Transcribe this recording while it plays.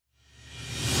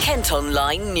Kent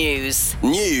Online News.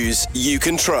 News you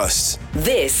can trust.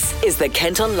 This is the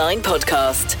Kent Online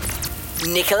Podcast.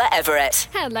 Nicola Everett.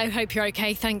 Hello, hope you're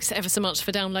okay. Thanks ever so much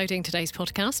for downloading today's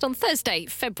podcast on Thursday,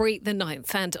 February the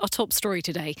 9th. And our top story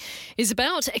today is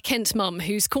about a Kent mum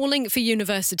who's calling for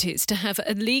universities to have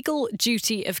a legal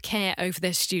duty of care over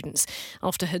their students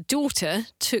after her daughter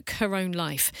took her own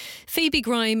life. Phoebe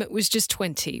Grime was just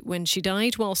 20 when she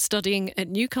died while studying at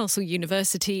Newcastle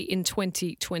University in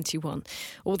 2021.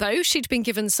 Although she'd been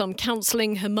given some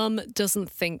counselling, her mum doesn't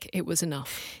think it was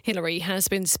enough. Hilary has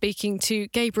been speaking to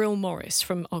Gabriel Morris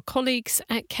from our colleagues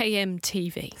at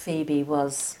KMTV. Phoebe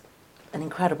was an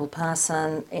incredible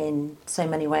person in so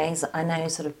many ways. I know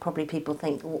probably people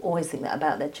always think that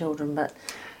about their children, but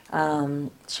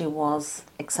she was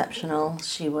exceptional.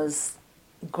 She was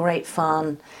great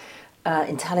fun,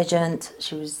 intelligent.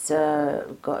 She was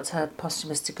got her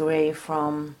posthumous degree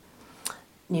from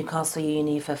Newcastle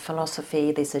Uni for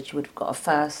philosophy. They said she would have got a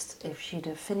first if she'd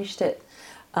have finished it.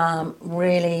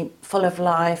 Really full of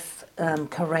life,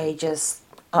 courageous,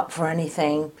 up for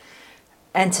anything,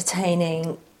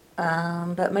 entertaining,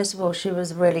 but most of all she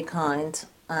was really kind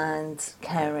and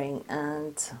caring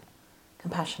and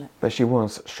compassionate. But she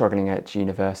was struggling at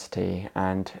university,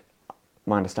 and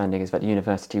my understanding is that the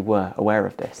university were aware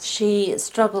of this. She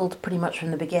struggled pretty much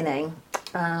from the beginning.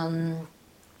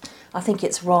 I think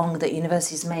it's wrong that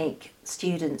universities make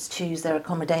students choose their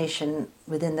accommodation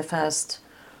within the first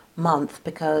month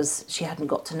because she hadn't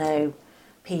got to know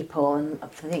people, and I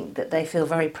think that they feel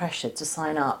very pressured to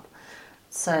sign up.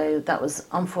 So that was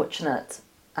unfortunate,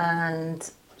 and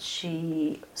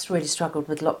she really struggled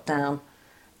with lockdown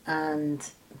and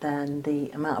then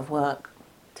the amount of work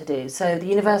to do. So the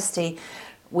university,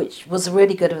 which was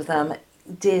really good of them,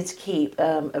 did keep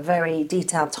a very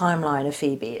detailed timeline of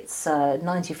Phoebe. It's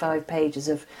 95 pages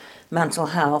of mental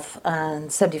health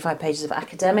and 75 pages of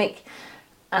academic,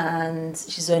 and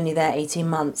she's only there 18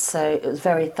 months, so it was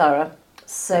very thorough.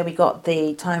 So we got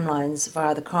the timelines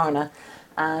via the coroner,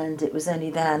 and it was only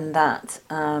then that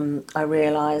I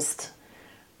realised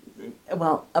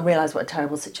what a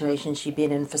terrible situation she'd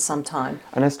been in for some time.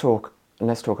 And let's talk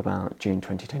about June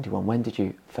 2021. When did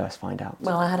you first find out?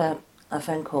 Well, I had a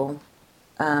phone call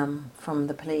from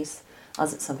the police. I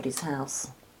was at somebody's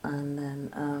house, and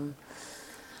then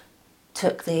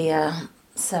took the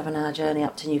 7-hour journey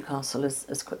up to Newcastle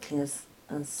as quickly as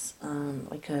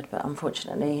we could, but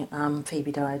unfortunately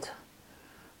Phoebe died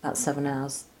about 7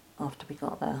 hours after we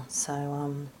got there. So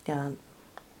a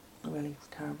really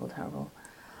terrible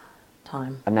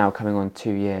time. And now coming on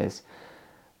 2 years,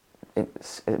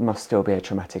 it must still be a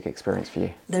traumatic experience for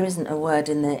you. There isn't a word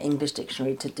in the English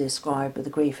dictionary to describe the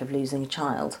grief of losing a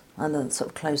child, and the sort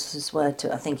of closest word to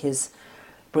it I think is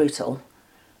brutal.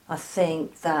 I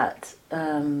think that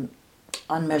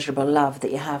unmeasurable love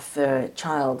that you have for a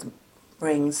child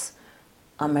brings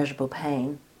unmeasurable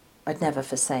pain. I'd never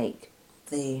forsake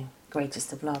the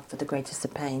greatest of love for the greatest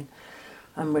of pain.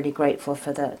 I'm really grateful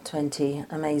for the 20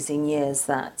 amazing years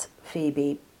that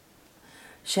Phoebe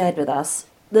shared with us.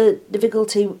 The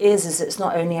difficulty is it's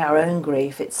not only our own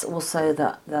grief, it's also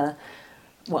that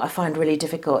what I find really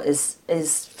difficult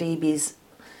is Phoebe's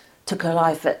took her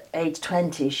life at age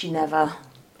 20. She never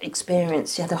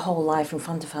experienced, she had a whole life in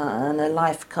front of her, and her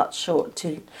life cut short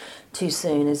too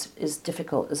soon is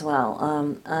difficult as well.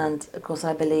 And of course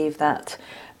I believe that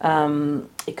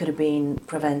it could have been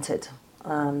prevented,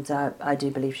 and I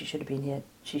do believe she should have been here.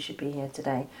 She should be here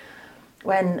today.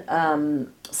 When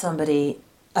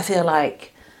I feel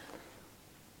like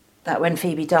that when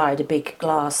Phoebe died, a big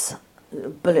glass,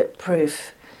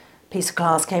 bulletproof piece of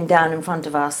glass came down in front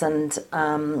of us, and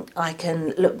I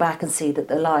can look back and see that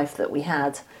the life that we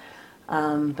had,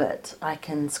 but I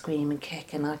can scream and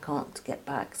kick and I can't get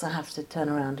back, so I have to turn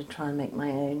around and try and make my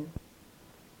own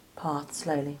path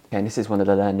slowly. And this is one of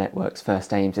the Learn Network's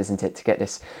first aims, isn't it, to get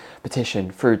this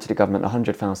petition through to the government,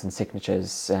 100,000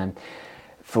 signatures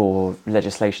for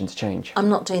legislation to change. I'm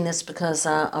not doing this because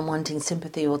I'm wanting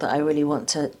sympathy or that I really want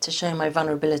to show my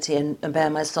vulnerability and bare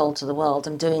my soul to the world.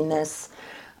 I'm doing this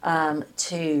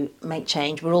to make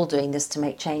change. We're all doing this to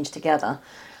make change together.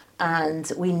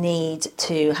 And we need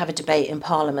to have a debate in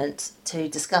Parliament to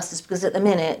discuss this, because at the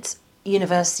minute,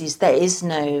 universities, there is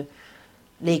no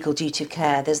legal duty of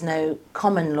care. There's no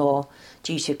common law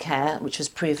duty of care, which was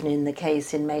proven in the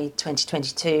case in May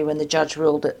 2022 when the judge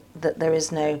ruled that there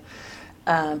is no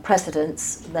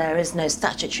precedence, there is no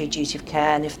statutory duty of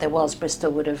care, and if there was,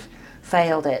 Bristol would have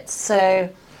failed it. So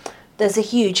there's a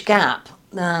huge gap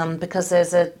because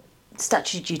there's a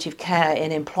statutory duty of care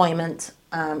in employment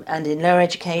and in lower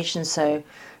education, so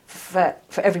for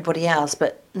everybody else,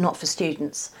 but not for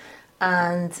students.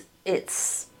 And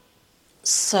it's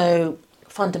so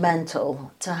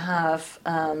fundamental to have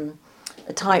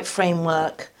a tight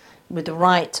framework with the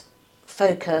right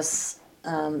focus,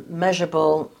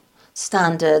 measurable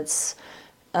standards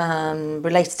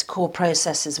related to core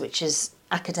processes, which is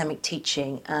academic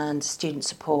teaching and student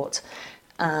support.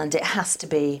 And it has to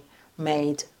be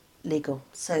made legal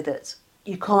so that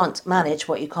you can't manage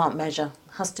what you can't measure.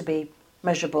 It has to be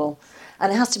measurable,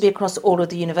 and it has to be across all of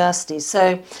the universities.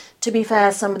 So, to be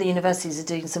fair, some of the universities are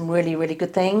doing some really, really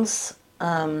good things.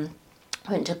 I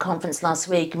went to a conference last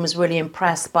week and was really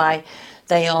impressed by,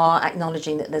 they are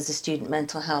acknowledging that there's a student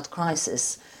mental health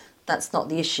crisis. That's not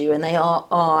the issue, and they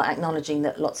are acknowledging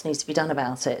that lots needs to be done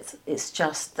about it. It's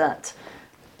just that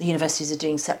the universities are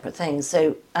doing separate things.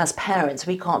 So as parents,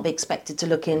 we can't be expected to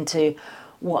look into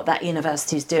what that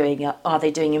university is doing. Are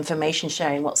they doing information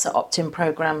sharing? What's the opt-in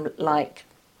programme like?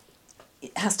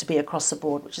 It has to be across the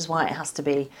board, which is why it has to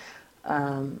be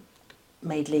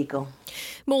made legal.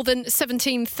 More than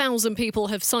 17,000 people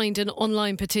have signed an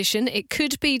online petition. It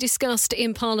could be discussed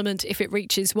in Parliament if it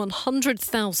reaches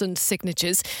 100,000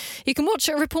 signatures. You can watch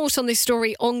a report on this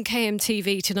story on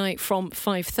KMTV tonight from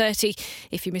 5:30.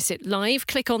 If you miss it live,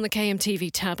 click on the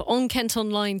KMTV tab on Kent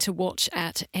Online to watch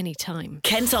at any time.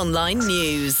 Kent Online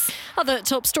News. Other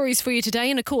top stories for you today,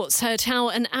 and a court's heard how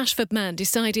an Ashford man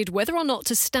decided whether or not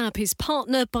to stab his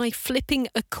partner by flipping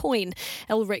a coin.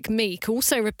 Elric Meek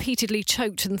also repeatedly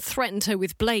choked and threatened her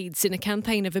with blades in a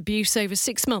campaign of abuse over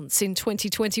 6 months in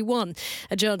 2021.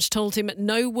 A judge told him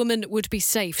no woman would be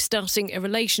safe starting a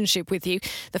relationship with you.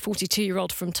 The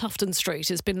 42-year-old from Tufton Street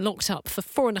has been locked up for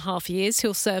 4.5 years.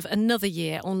 He'll serve another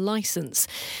year on licence.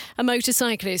 A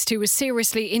motorcyclist who was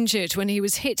seriously injured when he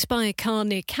was hit by a car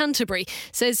near Canterbury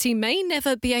says he may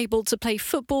never be able to play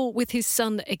football with his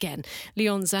son again.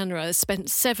 Leon Zanra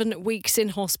spent 7 weeks in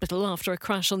hospital after a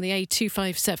crash on the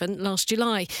A257 last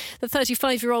July. The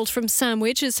 35-year-old from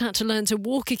Sandwich has had to learn to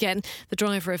walk again. The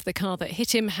driver of the car that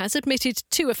hit him has admitted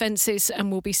 2 offences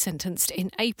and will be sentenced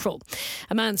in April.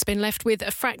 A man's been left with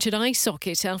a fractured eye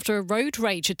socket after a road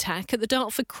rage attack at the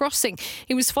Dartford crossing.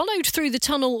 He was followed through the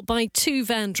tunnel by 2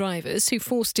 van drivers who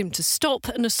forced him to stop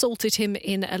and assaulted him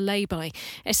in a lay-by.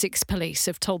 Essex police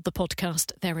have told the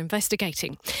podcast they're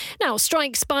investigating. Now,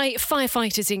 strikes by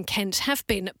firefighters in Kent have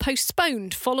been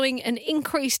postponed following an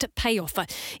increased pay offer.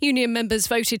 Union members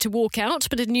voted to walk out,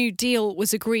 but a new deal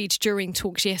was agreed during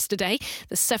talks yesterday.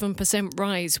 The 7%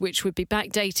 rise, which would be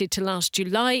backdated to last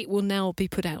July, will now be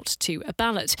put out to a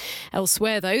ballot.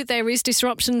 Elsewhere, though, there is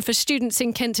disruption for students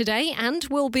in Kent today and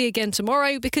will be again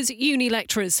tomorrow because uni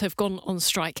lecturers have gone on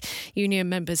strike. Union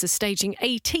members are staging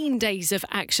 18 days of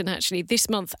action actually this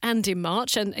month and in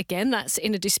March, and again that's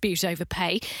in a dispute over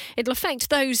pay. It'll affect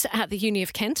those at the Uni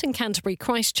of Kent and Canterbury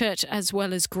Christchurch as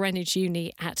well as Greenwich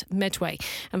Uni at Medway.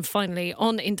 And finally,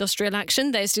 on industrial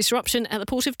action, there's disruption at the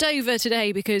Port of Dover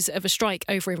today because of a strike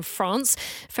over in France.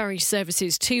 Ferry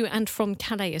services to and from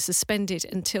Calais are suspended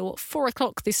until 4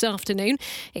 o'clock this afternoon.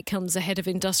 It comes ahead of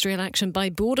industrial action by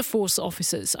Border Force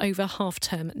officers over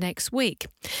half-term next week.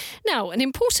 Now, an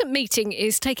important meeting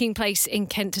is taking place in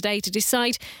Kent today to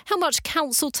decide how much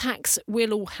council tax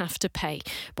we'll all have to pay.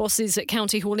 Bosses at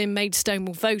County Hall in Maidstone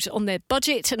will vote on their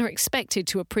budget and are expected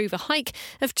to approve a hike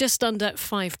of just under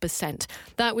 5%.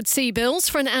 That would see bills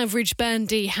for an average Band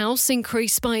D house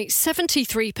increase by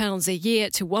 £73 a year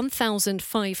to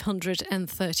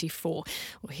 £1,534.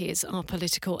 Well, here's our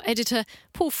political editor,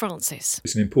 Paul Francis.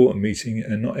 It's an important meeting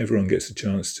and not everyone gets a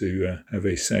chance to have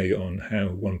a say on how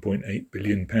 £1.8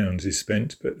 billion is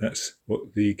spent, but that's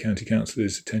what the county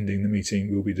councillors attending the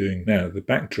meeting will be doing now. The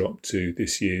backdrop to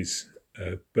this year's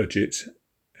budget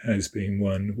has been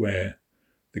one where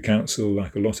the council,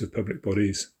 like a lot of public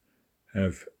bodies,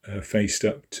 have faced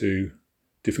up to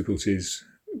difficulties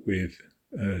with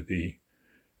the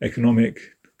economic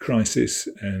crisis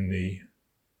and the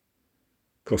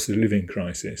cost of living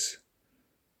crisis.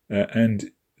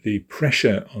 And the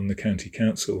pressure on the county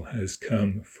council has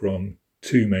come from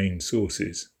 2 main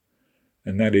sources,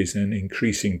 and that is an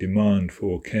increasing demand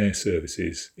for care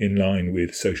services in line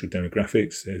with social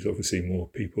demographics. There's obviously more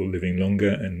people living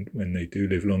longer, and when they do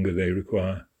live longer, they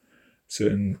require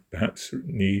certain, perhaps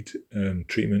need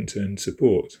treatment and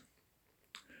support.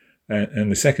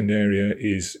 And the second area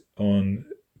is on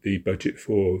the budget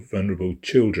for vulnerable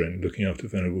children, looking after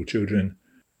vulnerable children.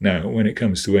 Now, when it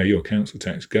comes to where your council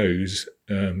tax goes,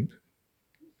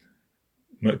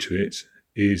 much of it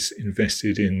is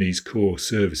invested in these core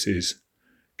services,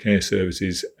 care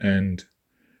services, and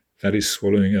that is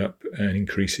swallowing up an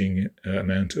increasing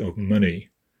amount of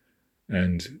money.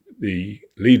 And the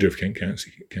leader of Kent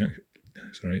County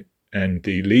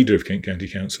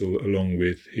Council, along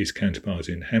with his counterpart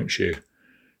in Hampshire,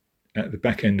 at the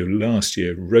back end of last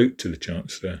year wrote to the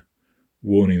Chancellor,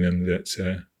 warning them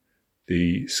that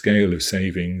the scale of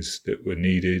savings that were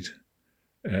needed,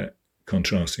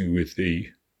 contrasting with the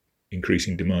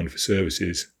increasing demand for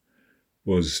services,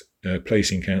 was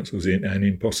placing councils in an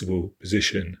impossible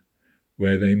position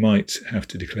where they might have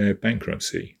to declare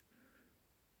bankruptcy.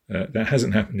 That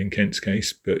hasn't happened in Kent's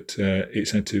case, but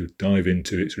it's had to dive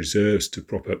into its reserves to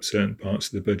prop up certain parts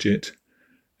of the budget,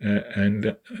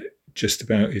 and just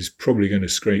about is probably going to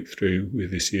scrape through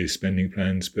with this year's spending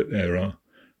plans, but there are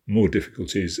more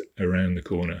difficulties around the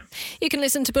corner. You can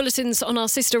listen to bulletins on our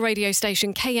sister radio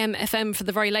station KMFM for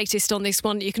the very latest on this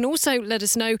one. You can also let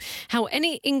us know how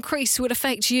any increase would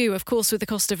affect you. Of course, with the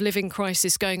cost of living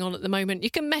crisis going on at the moment,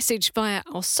 you can message via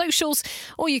our socials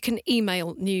or you can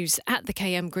email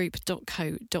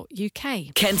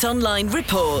news@thekmgroup.co.uk. Kent Online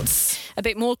reports. A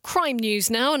bit more crime news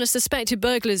now, and a suspected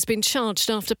burglar has been charged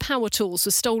after power tools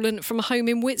were stolen from a home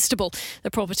in Whitstable.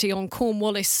 The property on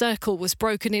Cornwallis Circle was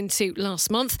broken into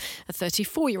last month. A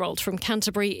 34-year-old from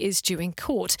Canterbury is due in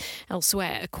court.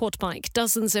 Elsewhere, a quad bike,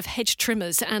 dozens of hedge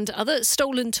trimmers and other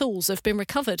stolen tools have been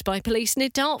recovered by police near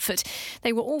Dartford.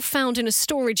 They were all found in a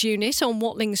storage unit on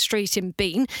Watling Street in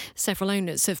Bean. Several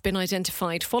owners have been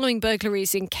identified following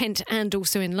burglaries in Kent and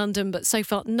also in London, but so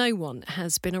far no one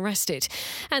has been arrested.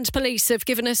 And police have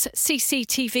given us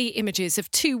CCTV images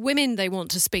of two women they want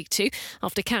to speak to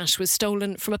after cash was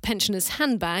stolen from a pensioner's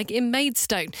handbag in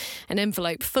Maidstone. An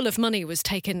envelope full of money was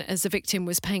taken as the victim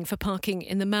was paying for parking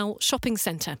in the Mall shopping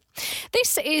centre.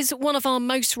 This is one of our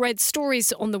most read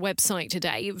stories on the website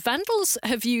today. Vandals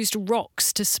have used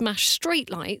rocks to smash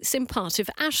streetlights in part of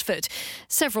Ashford.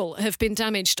 Several have been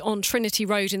damaged on Trinity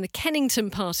Road in the Kennington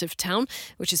part of town,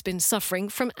 which has been suffering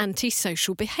from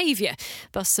antisocial behaviour.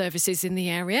 Bus services in the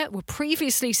area were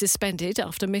previously suspended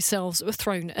after missiles were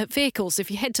thrown at vehicles.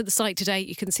 If you head to the site today,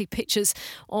 you can see pictures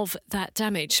of that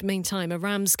damage. Meantime, a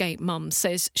Ramsgate mum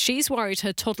says she's worried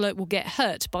her toddler will get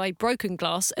hurt by broken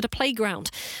glass at a playground.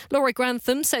 Laura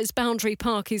Grantham says Boundary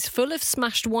Park is full of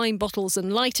smashed wine bottles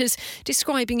and lighters,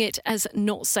 describing it as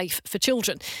not safe for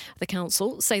children. The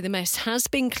council say the mess has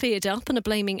been cleared up and are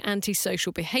blaming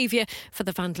antisocial behaviour for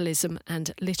the vandalism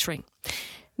and littering.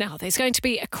 Now, there's going to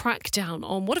be a crackdown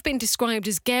on what have been described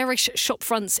as garish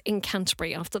shopfronts in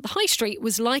Canterbury after the High Street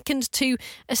was likened to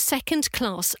a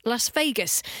second-class Las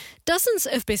Vegas. Dozens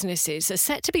of businesses are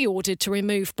set to be ordered to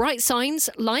remove bright signs,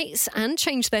 lights and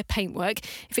change their paintwork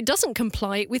if it doesn't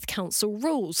comply with council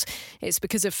rules. It's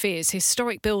because of fears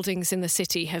historic buildings in the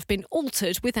city have been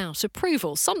altered without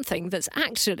approval, something that's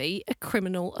actually a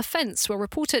criminal offence. Well,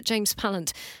 reporter James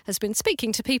Pallant has been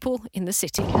speaking to people in the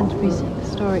city. Canterbury's a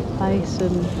historic place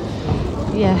and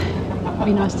it'd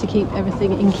be nice to keep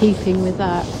everything in keeping with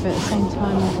that, but at the same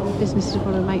time businesses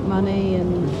want to make money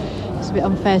and it's a bit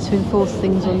unfair to enforce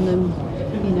things on them,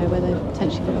 where they've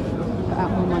potentially got to put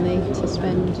out more money to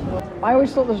spend. I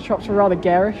always thought the shops were rather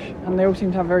garish and they all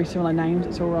seem to have very similar names.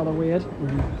 It's all rather weird.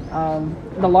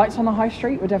 The lights on the High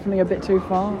Street were definitely a bit too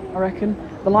far, I reckon.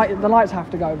 The lights have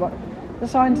to go, but the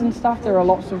signs and stuff, there are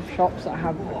lots of shops that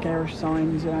have garish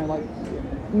signs,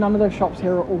 none of the shops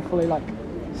here are all fully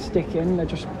stick in, they're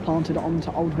just planted onto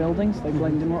old buildings, they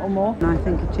blend in a little more. And I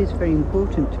think it is very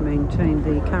important to maintain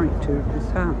the character of this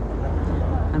town,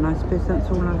 and I suppose that's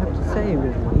all I have to say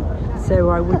really. So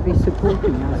I would be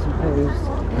supporting, I suppose,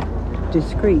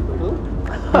 discreet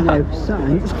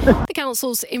signs. The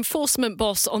council's enforcement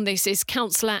boss on this is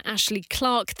Councillor Ashley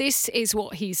Clark. This is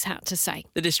what he's had to say.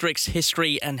 The district's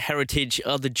history and heritage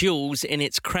are the jewels in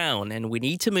its crown, and we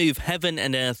need to move heaven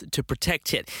and earth to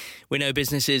protect it. We know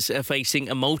businesses are facing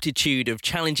a multitude of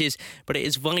challenges, but it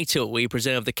is vital we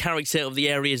preserve the character of the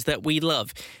areas that we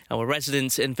love. Our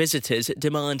residents and visitors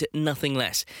demand nothing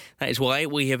less. That is why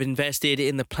we have invested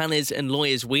in the planners and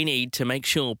lawyers we need to make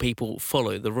sure people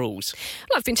follow the rules.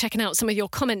 Well, I've been checking out some of your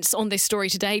comments on this story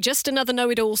today. Just Another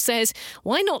Know-It-All says,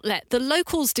 why not let the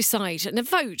locals decide and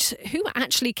vote? Who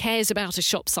actually cares about a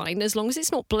shop sign as long as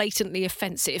it's not blatantly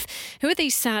offensive? Who are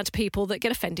these sad people that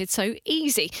get offended so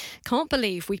easy? Can't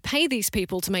believe we pay these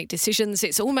people to make decisions.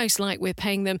 It's almost like we're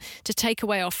paying them to take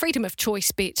away our freedom of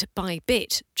choice bit by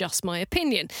bit. Just my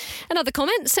opinion. Another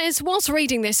comment says, whilst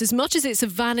reading this, as much as it's a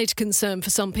valid concern for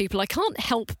some people, I can't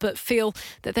help but feel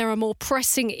that there are more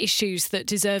pressing issues that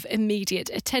deserve immediate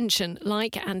attention,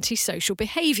 like antisocial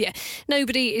behaviour.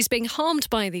 Nobody is being harmed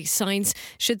by these signs.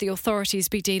 Should the authorities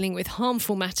be dealing with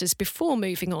harmful matters before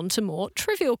moving on to more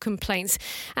trivial complaints?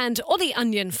 And Ollie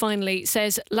Onion finally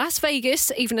says, Las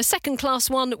Vegas, even a second-class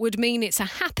one, would mean it's a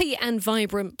happy and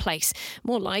vibrant place.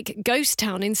 More like ghost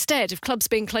town instead. Of clubs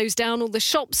being closed down, all the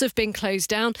shops have been closed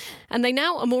down. lockdown, and they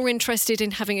now are more interested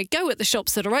in having a go at the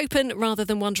shops that are open rather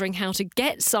than wondering how to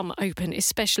get some open,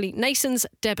 especially Nason's,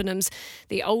 Debenhams,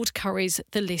 the Old Currys,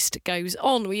 the list goes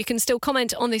on. Well, you can still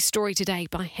comment on this story today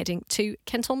by heading to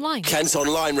Kent Online. Kent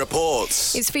Online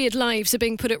reports. It's feared lives are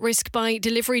being put at risk by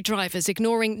delivery drivers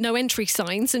ignoring no entry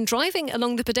signs and driving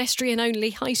along the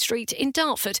pedestrian-only High Street in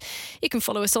Dartford. You can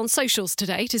follow us on socials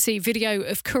today to see video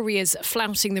of couriers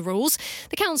flouting the rules.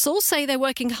 The council say they're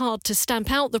working hard to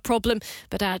stamp out the problem,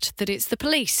 but add that it's the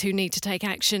police who need to take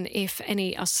action if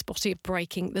any are spotted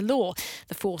breaking the law.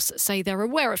 The force say they're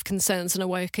aware of concerns and are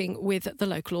working with the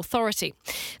local authority.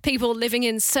 People living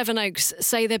in Sevenoaks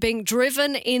say they're being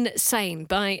driven insane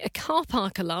by a car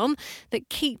park alarm that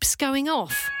keeps going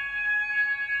off.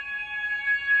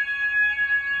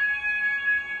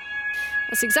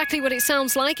 That's exactly what it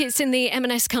sounds like. It's in the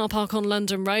M&S car park on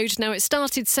London Road. Now, it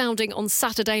started sounding on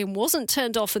Saturday and wasn't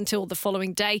turned off until the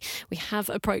following day. We have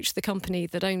approached the company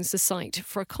that owns the site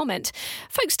for a comment.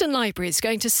 Folkestone Library is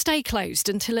going to stay closed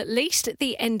until at least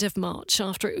the end of March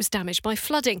after it was damaged by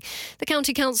flooding. The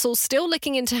County Council still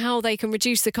looking into how they can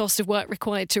reduce the cost of work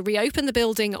required to reopen the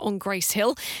building on Grace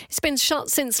Hill. It's been shut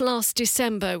since last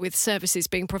December, with services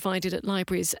being provided at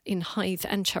libraries in Hythe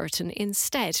and Cheriton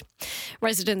instead.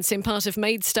 Residents in part of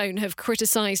Maidstone have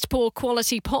criticised poor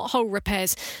quality pothole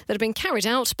repairs that have been carried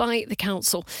out by the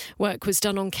council. Work was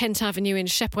done on Kent Avenue in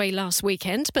Shepway last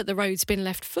weekend, but the road's been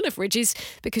left full of ridges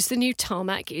because the new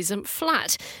tarmac isn't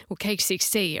flat. Well,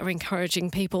 KCC are encouraging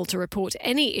people to report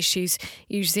any issues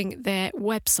using their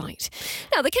website.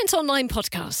 Now, the Kent Online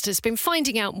podcast has been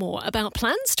finding out more about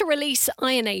plans to release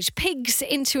Iron Age pigs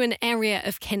into an area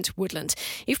of Kent woodland.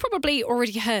 You've probably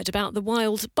already heard about the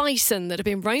wild bison that have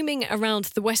been roaming around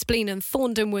the Westbleen and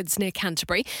Thorndon Woods near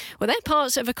Canterbury. Well, they're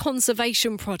part of a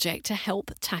conservation project to help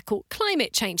tackle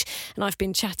climate change. And I've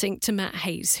been chatting to Matt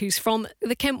Hayes, who's from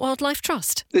the Kent Wildlife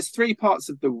Trust. There's 3 parts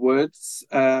of the woods.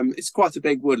 It's quite a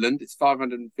big woodland. It's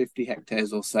 550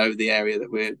 hectares or so, the area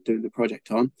that we're doing the project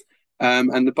on.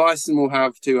 And the bison will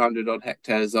have 200 odd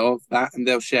hectares of that, and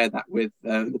they'll share that with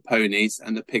the ponies,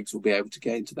 and the pigs will be able to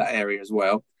get into that area as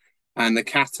well. And the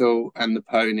cattle and the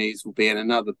ponies will be in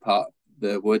another part of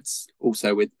the woods,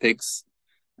 also with pigs.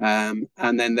 And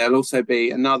then there'll also be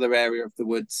another area of the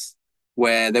woods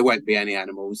where there won't be any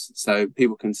animals. So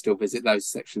people can still visit those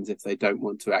sections if they don't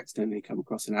want to accidentally come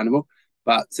across an animal.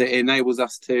 But it enables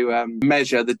us to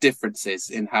measure the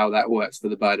differences in how that works for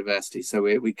the biodiversity. So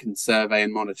we can survey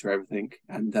and monitor everything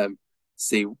and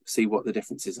see what the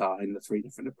differences are in the 3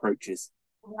 different approaches.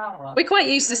 We're quite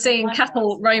used to seeing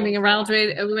cattle roaming around.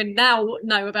 We now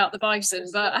know about the bison,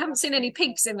 but I haven't seen any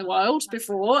pigs in the wild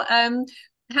before.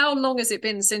 How long has it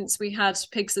been since we had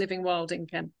pigs living wild in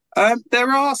Kent?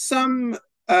 There are some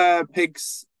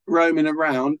pigs roaming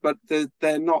around, but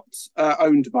they're not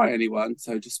owned by anyone,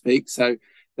 so to speak. So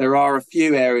there are a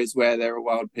few areas where there are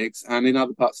wild pigs, and in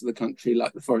other parts of the country,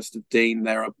 like the Forest of Dean,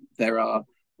 there are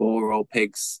boar or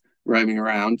pigs roaming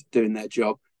around doing their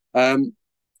job.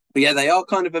 But yeah, they are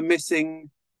kind of a missing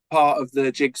part of the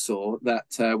jigsaw that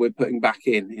we're putting back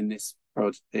in this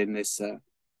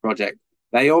project.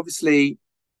 They obviously,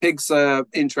 pigs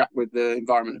interact with the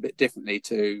environment a bit differently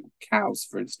to cows,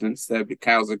 for instance.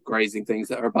 Cows are grazing things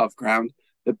that are above ground.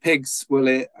 The pigs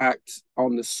will act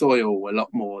on the soil a lot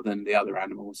more than the other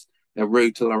animals. They'll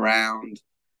rootle around,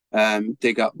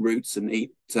 dig up roots and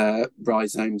eat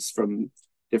rhizomes from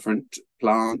different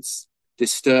plants,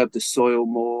 disturb the soil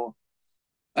more.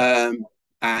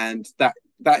 And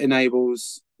that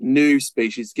enables new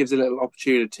species, gives a little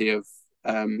opportunity of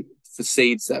for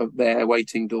seeds that are there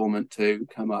waiting dormant to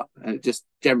come up, and it just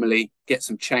generally gets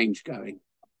some change going.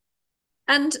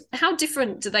 And how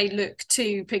different do they look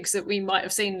to pigs that we might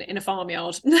have seen in a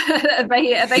farmyard? Are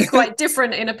they quite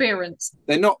different in appearance?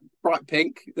 They're not bright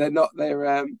pink. They're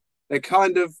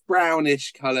kind of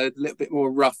brownish coloured, a little bit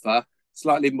more rougher,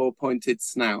 slightly more pointed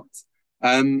snout.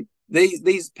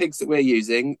 These pigs that we're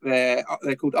using, they're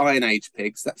called Iron Age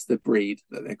pigs. That's the breed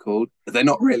that they're called. They're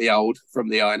not really old from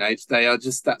the Iron Age.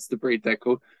 That's the breed they're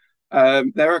called.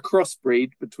 They're a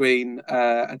crossbreed between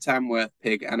a Tamworth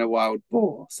pig and a wild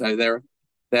boar. So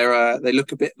they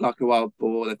look a bit like a wild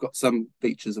boar. They've got some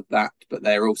features of that, but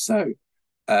they're also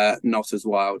not as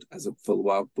wild as a full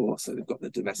wild boar, so they've got the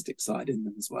domestic side in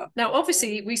them as well. Now,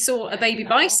 obviously, we saw a baby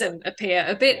bison appear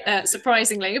a bit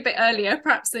surprisingly, a bit earlier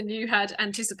perhaps than you had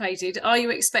anticipated. Are you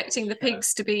expecting the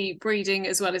pigs to be breeding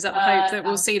as well? Is that the hope that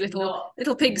we'll see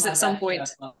little pigs at some point?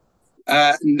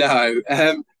 No.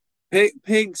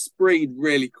 Pigs breed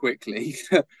really quickly,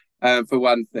 for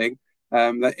one thing.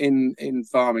 That in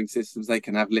farming systems they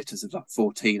can have litters of like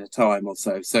 14 a time or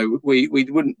so. So we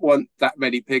wouldn't want that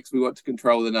many pigs. We want to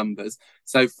control the numbers.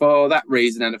 So for that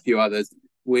reason and a few others,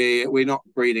 we're not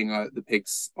breeding the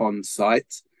pigs on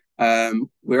site.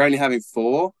 We're only having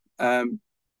 4, and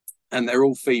they're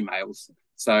all females,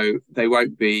 so they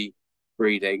won't be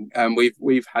breeding.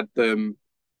 We've had them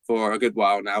for a good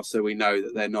while now, so we know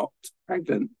that they're not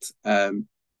pregnant.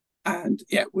 And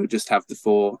yeah, we'll just have the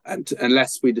 4, and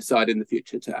unless we decide in the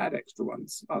future to add extra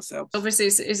ones ourselves. Obviously,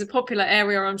 it's a popular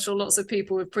area. I'm sure lots of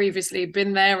people have previously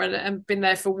been there and been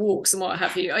there for walks and what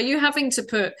have you. Are you having to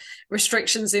put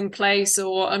restrictions in place,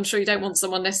 or I'm sure you don't want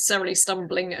someone necessarily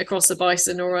stumbling across a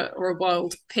bison or a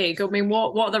wild pig? I mean,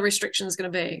 what are the restrictions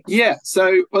going to be? Yeah,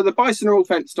 so the bison are all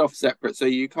fenced off separate, so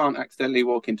you can't accidentally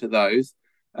walk into those.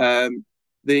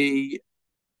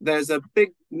 There's a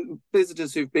big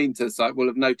visitors who've been to the site will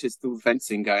have noticed the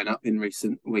fencing going up in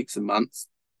recent weeks and months.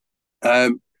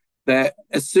 There,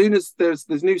 as soon as there's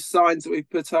new signs that we've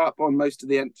put up on most of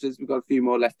the entrances, we've got a few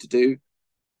more left to do.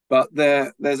 But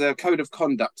there's a code of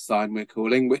conduct sign we're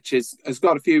calling, which has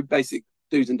got a few basic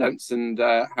do's and don'ts and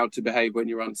how to behave when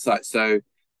you're on site. So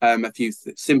a few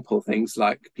simple things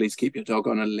like please keep your dog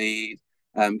on a lead,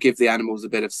 give the animals a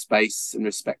bit of space and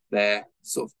respect their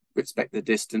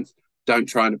distance. Don't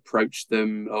try and approach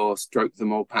them or stroke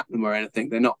them or pat them or anything.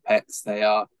 They're not pets. They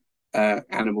are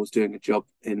animals doing a job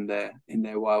in their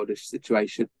wildish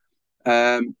situation.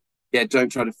 Don't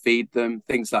try to feed them,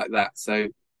 things like that. So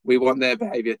we want their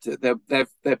behaviour they're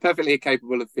perfectly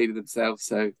capable of feeding themselves.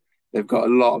 So they've got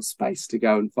a lot of space to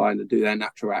go and find and do their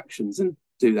natural actions and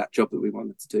do that job that we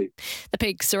wanted to do. The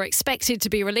pigs are expected to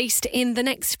be released in the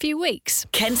next few weeks.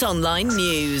 Kent Online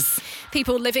News.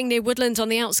 People living near Woodland on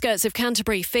the outskirts of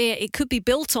Canterbury fear it could be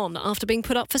built on after being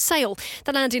put up for sale.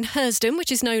 The land in Hersden,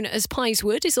 which is known as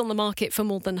Pieswood, is on the market for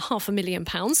more than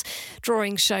 £500,000.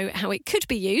 Drawings show how it could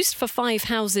be used for 5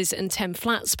 houses and 10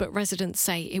 flats, but residents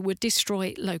say it would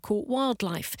destroy local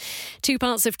wildlife. 2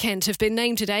 parts of Kent have been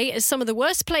named today as some of the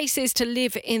worst places to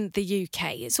live in the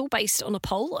UK. It's all based on a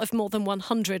poll of more than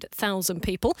 100,000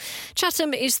 people.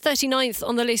 Chatham is 39th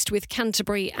on the list, with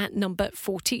Canterbury at number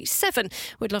 47.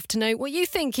 We'd love to know what you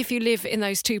think if you live in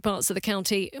those 2 parts of the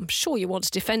county. I'm sure you want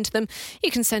to defend them.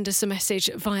 You can send us a message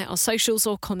via our socials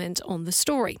or comment on the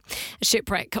story. A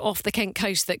shipwreck off the Kent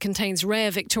coast that contains rare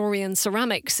Victorian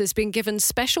ceramics has been given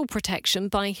special protection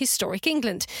by Historic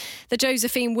England. The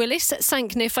Josephine Willis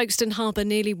sank near Folkestone Harbour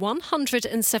nearly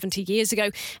 170 years ago,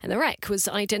 and the wreck was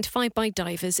identified by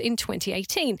divers in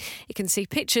 2018. You can see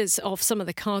pictures of some of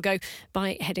the cargo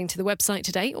by heading to the website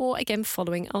today or again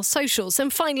following our socials.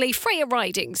 And finally, Freya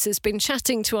Ridings has been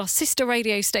chatting to our sister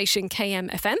radio station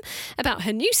KMFM about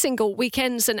her new single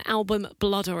Weekends and album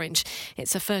Blood Orange.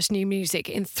 It's her first new music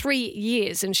in 3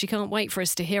 years and she can't wait for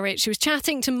us to hear it. She was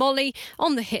chatting to Molly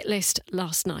on the hit list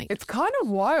last night. It's kind of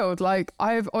wild. Like,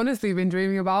 I've honestly been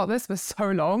dreaming about this for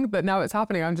so long, but now it's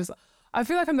happening. I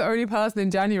feel like I'm the only person in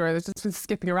January that's just been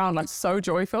skipping around like so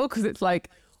joyful, because it's like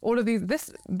all of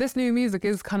this new music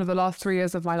is kind of the last 3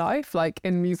 years of my life, like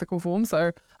in musical form.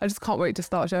 So I just can't wait to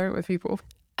start sharing it with people.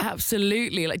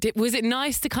 Absolutely. Like, was it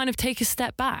nice to kind of take a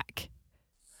step back?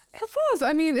 It was.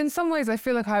 I mean, in some ways, I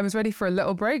feel like I was ready for a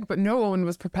little break, but no one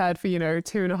was prepared for,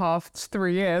 2.5 to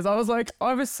 3 years. I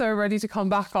was so ready to come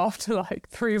back after like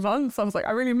 3 months. I was like,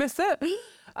 I really miss it.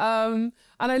 And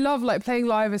I love like playing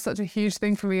live is such a huge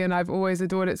thing for me, and I've always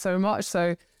adored it so much.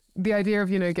 So the idea of,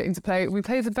 getting to play, we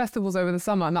played at festivals over the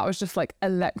summer, and that was just like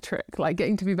electric. Like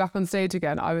getting to be back on stage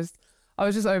again, I was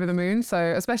just over the moon.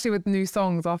 So especially with new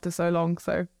songs after so long.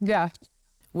 So yeah.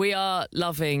 We are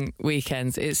loving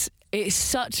Weekends. It's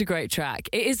such a great track.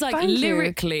 It is like Thank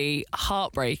lyrically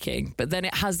heartbreaking, but then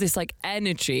it has this like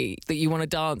energy that you want to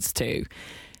dance to.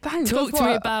 Thanks. Talk to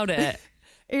me about it.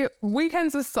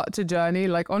 Weekends was such a journey.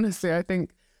 Like, honestly, I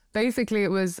think basically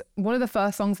it was one of the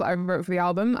first songs that I wrote for the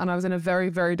album, and I was in a very,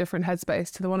 very different headspace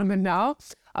to the one I'm in now.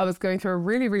 I was going through a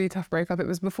really, really tough breakup. It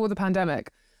was before the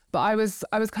pandemic, but I was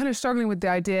kind of struggling with the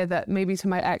idea that maybe to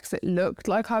my ex it looked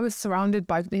like I was surrounded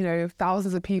by,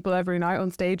 thousands of people every night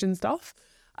on stage and stuff.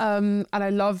 And I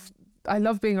love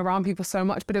being around people so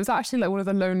much, but it was actually like one of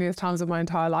the loneliest times of my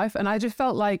entire life. And I just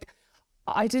felt like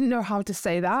I didn't know how to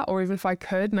say that, or even if I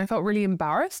could. And I felt really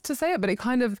embarrassed to say it, but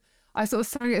I sort of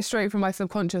sang it straight from my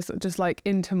subconscious, just like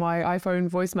into my iPhone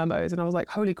voice memos. And I was like,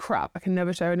 holy crap, I can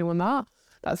never show anyone that.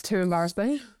 That's too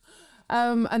embarrassing.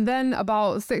 And then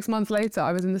about 6 months later,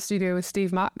 I was in the studio with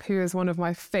Steve Mack, who is one of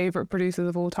my favorite producers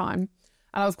of all time.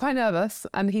 And I was quite nervous.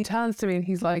 And he turns to me and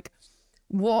he's like,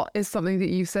 what is something that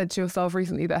you said to yourself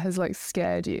recently that has like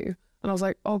scared you? And I was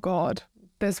like, oh God,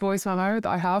 this voice memo that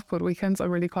I have called Weekends,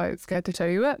 I'm really quite scared to show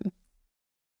you it.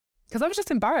 because I was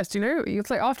just embarrassed, you know? It's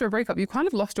like after a breakup, you kind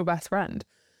of lost your best friend.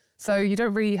 So you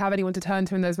don't really have anyone to turn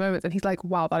to in those moments. And he's like,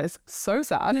 wow, that is so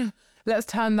sad. Let's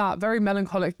turn that very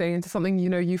melancholic thing into something, you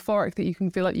know, euphoric that you can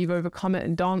feel like you've overcome it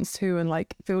and dance to and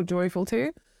like feel joyful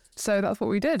to. So that's what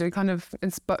we did. We kind of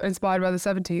inspired by the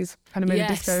 70s, kind of made a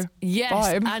disco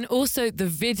vibe. And also the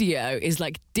video is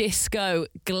like disco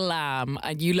glam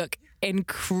and you look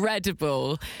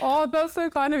incredible. Oh, that's so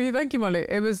kind of you. Thank you, Molly.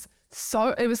 It was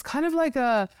kind of like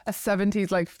a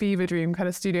 70s like fever dream kind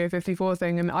of Studio 54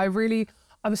 thing. And I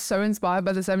was so inspired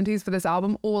by the 70s for this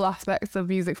album, all aspects of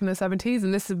music from the 70s.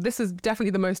 And this is definitely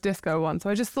the most disco one.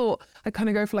 So I just thought I'd kind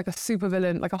of go for like a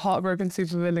supervillain, like a heartbroken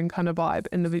supervillain kind of vibe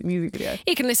in the music video.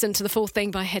 You can listen to the full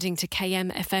thing by heading to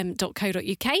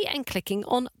kmfm.co.uk and clicking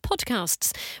on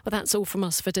podcasts. Well, that's all from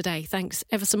us for today. Thanks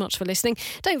ever so much for listening.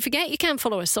 Don't forget, you can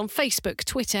follow us on Facebook,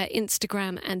 Twitter,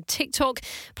 Instagram and TikTok.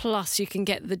 Plus, you can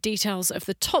get the details of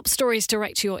the top stories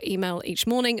direct to your email each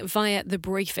morning via The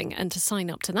Briefing. And to sign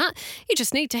up to that, you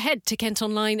just need to head to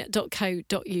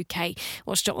kentonline.co.uk.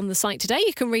 Whilst you're on the site today,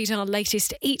 you can read our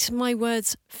latest Eat My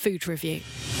Words food review.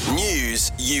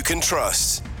 News you can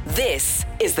trust. This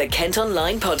is the Kent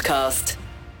Online Podcast.